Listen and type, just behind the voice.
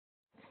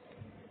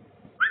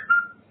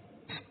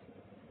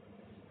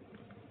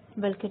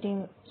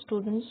Welcoming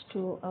students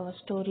to our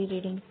story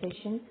reading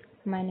session.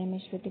 My name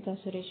is Shrutika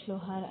S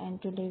Lohar,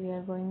 and today we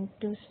are going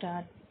to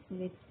start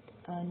with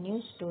a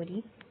new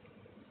story.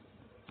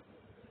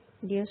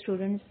 Dear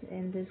students,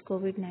 in this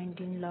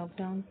COVID-19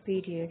 lockdown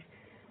period,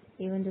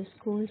 even the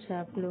schools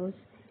are closed,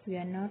 we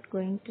are not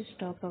going to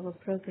stop our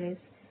progress.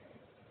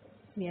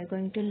 We are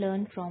going to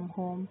learn from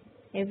home.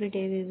 Every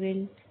day we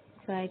will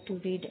try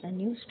to read a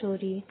new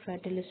story, try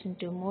to listen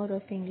to more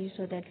of English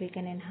so that we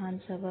can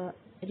enhance our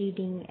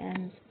reading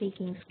and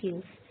speaking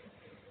skills.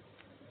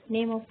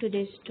 Name of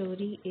today's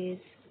story is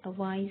A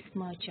Wise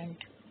Merchant.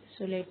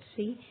 So let's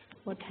see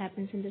what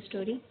happens in the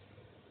story.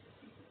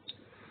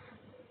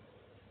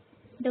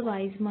 The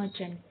Wise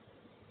Merchant.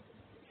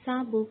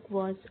 Sabuk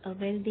was a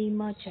wealthy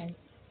merchant.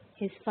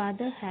 His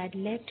father had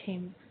left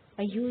him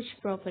a huge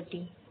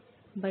property,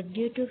 but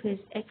due to his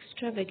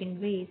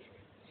extravagant ways,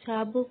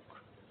 Sabuk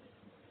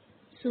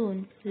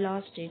soon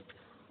lost it.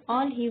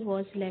 All he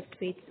was left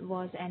with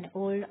was an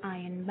old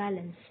iron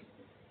balance.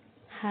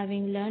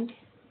 Having learned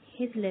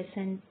his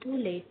lesson too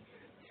late,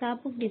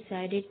 Sabuk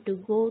decided to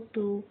go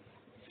to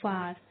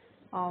far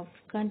off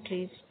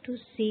countries to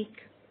seek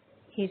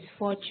his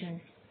fortune.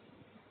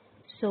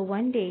 So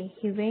one day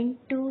he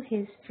went to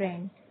his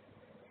friend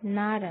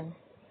Narang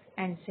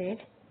and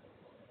said,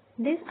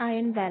 "This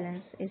iron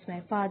balance is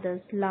my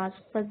father's last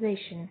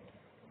possession.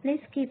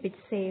 Please keep it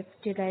safe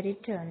till I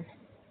return."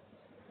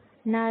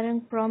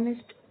 Narang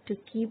promised to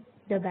keep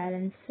the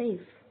balance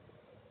safe.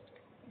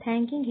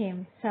 Thanking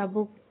him,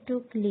 Sabuk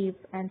took leave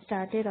and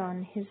started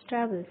on his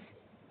travels.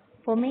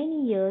 For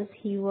many years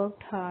he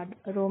worked hard,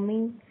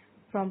 roaming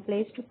from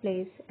place to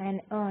place and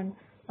earned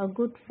a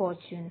good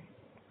fortune.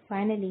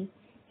 Finally,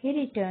 he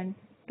returned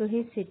to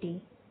his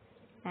city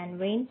and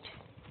went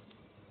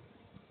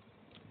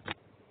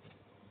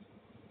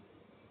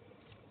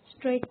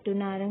straight to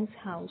Narang's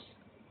house.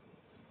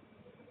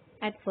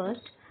 At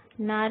first,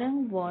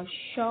 Narang was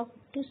shocked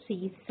to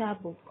see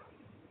Sabuk.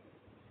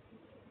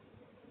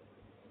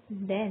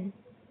 Then,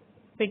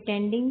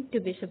 pretending to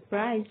be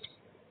surprised,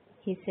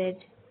 he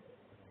said,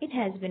 "It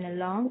has been a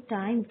long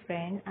time,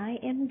 friend. I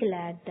am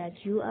glad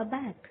that you are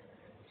back."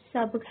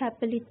 Sabuk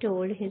happily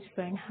told his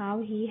friend how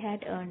he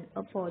had earned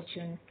a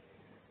fortune.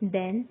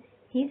 Then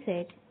he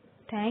said,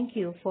 "Thank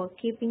you for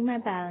keeping my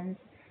balance.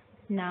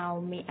 Now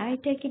may I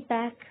take it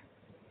back?"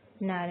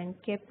 Narang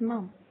kept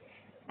mum.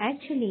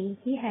 Actually,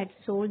 he had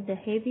sold the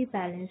heavy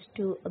balance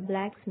to a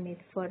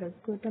blacksmith for a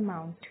good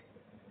amount.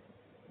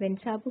 When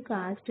Sabuk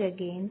asked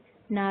again,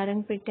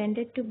 Narang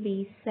pretended to be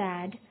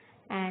sad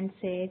and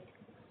said,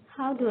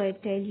 "How do I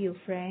tell you,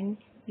 friend?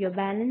 Your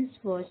balance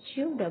was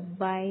chewed up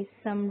by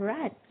some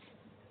rats."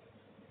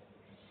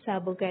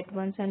 Sabuk at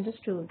once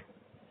understood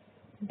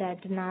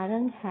that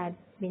Narang had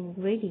been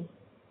greedy.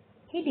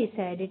 He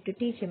decided to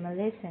teach him a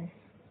lesson.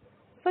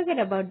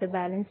 "Forget about the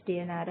balance,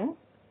 dear Narang,"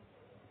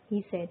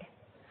 he said,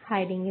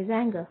 hiding his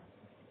anger.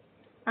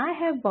 I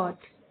have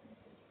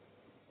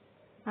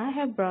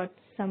brought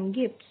some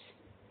gifts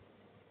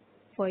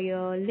for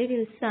your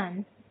little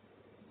son.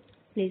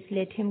 Please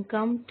let him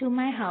come to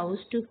my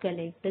house to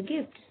collect the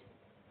gifts."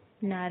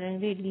 Narang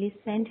readily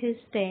sent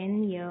his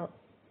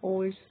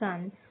 10-year-old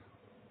son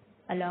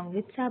along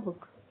with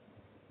Sabuk.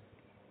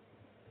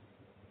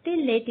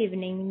 Till late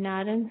evening,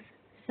 Narang's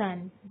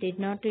son did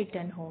not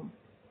return home.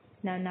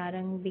 Now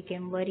Narang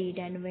became worried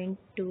and went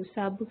to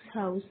Sabuk's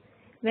house.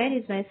 "Where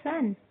is my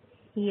son?"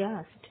 he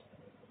asked.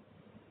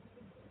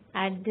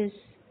 At this,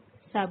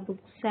 Sabuk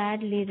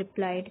sadly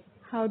replied,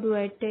 "How do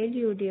I tell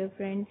you, dear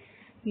friend?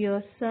 Your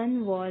son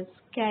was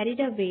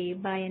carried away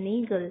by an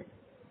eagle."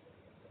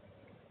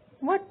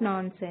 "What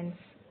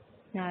nonsense!"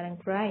 Narang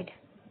cried.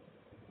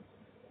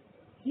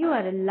 "You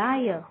are a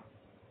liar.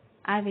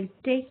 I will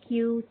take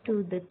you to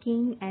the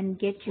king and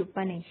get you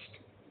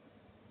punished."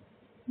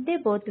 They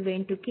both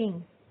went to king.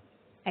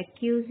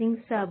 Accusing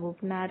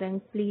Sabuk, Narang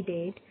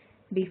pleaded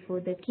before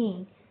the king,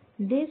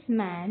 "This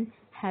man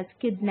has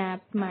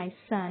kidnapped my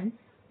son."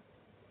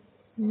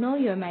 "No,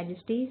 your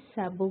majesty,"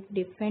 Sabuk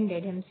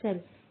defended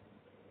himself.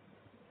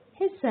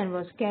 "His son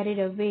was carried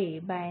away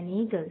by an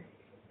eagle."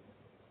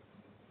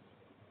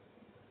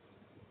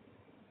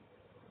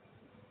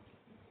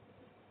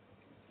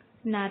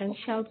 Narang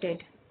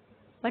shouted,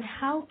 "But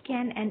how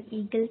can an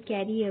eagle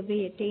carry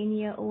away a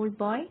 10-year-old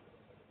boy?"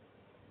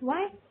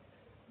 "Why,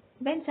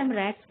 when some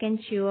rats can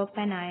chew up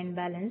an iron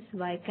balance,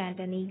 why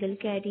can't an eagle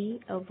carry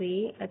away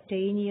a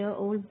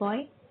 10-year-old boy?"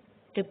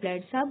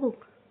 replied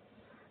Sabuk.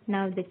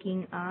 Now the king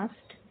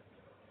asked,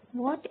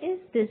 "What is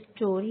this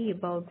story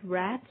about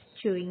rats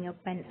chewing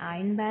up an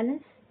iron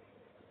balance?"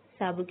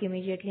 Sabuk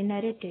immediately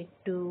narrated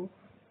to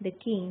the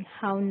king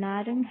how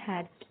Narang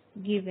had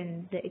given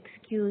the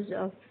excuse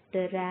of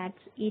the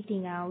rats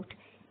eating out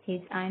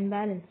his iron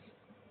balance.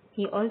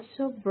 He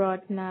also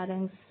brought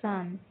Narang's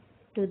son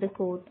to the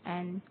court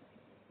and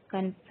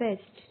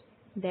confessed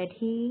that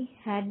he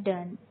had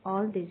done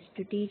all this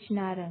to teach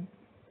Narang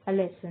a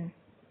lesson.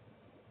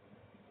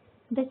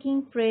 The king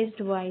praised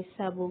wise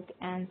Sabuk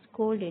and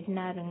scolded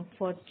Narang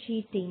for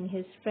cheating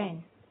his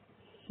friend.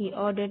 He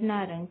ordered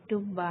Narang to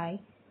buy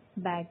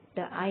back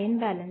the iron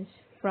balance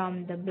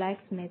from the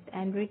blacksmith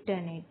and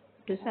returned it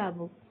to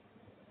Sabuk.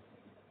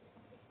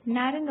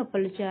 Narang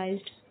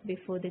apologized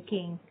before the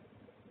king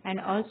and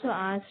also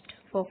asked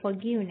for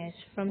forgiveness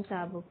from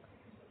Sabuk.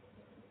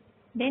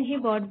 Then he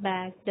brought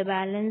back the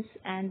balance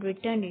and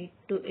returned it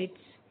to its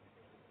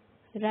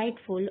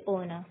rightful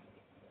owner.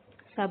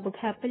 Sabuk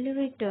happily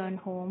returned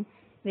home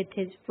with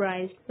his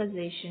prized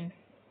possession.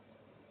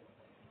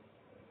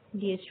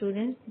 Dear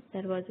students,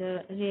 that was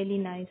a really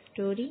nice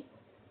story.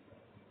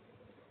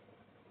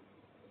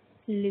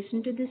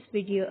 Listen to this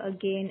video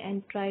again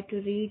and try to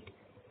read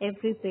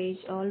every page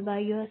all by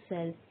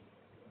yourself.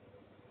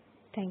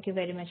 Thank you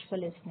very much for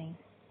listening.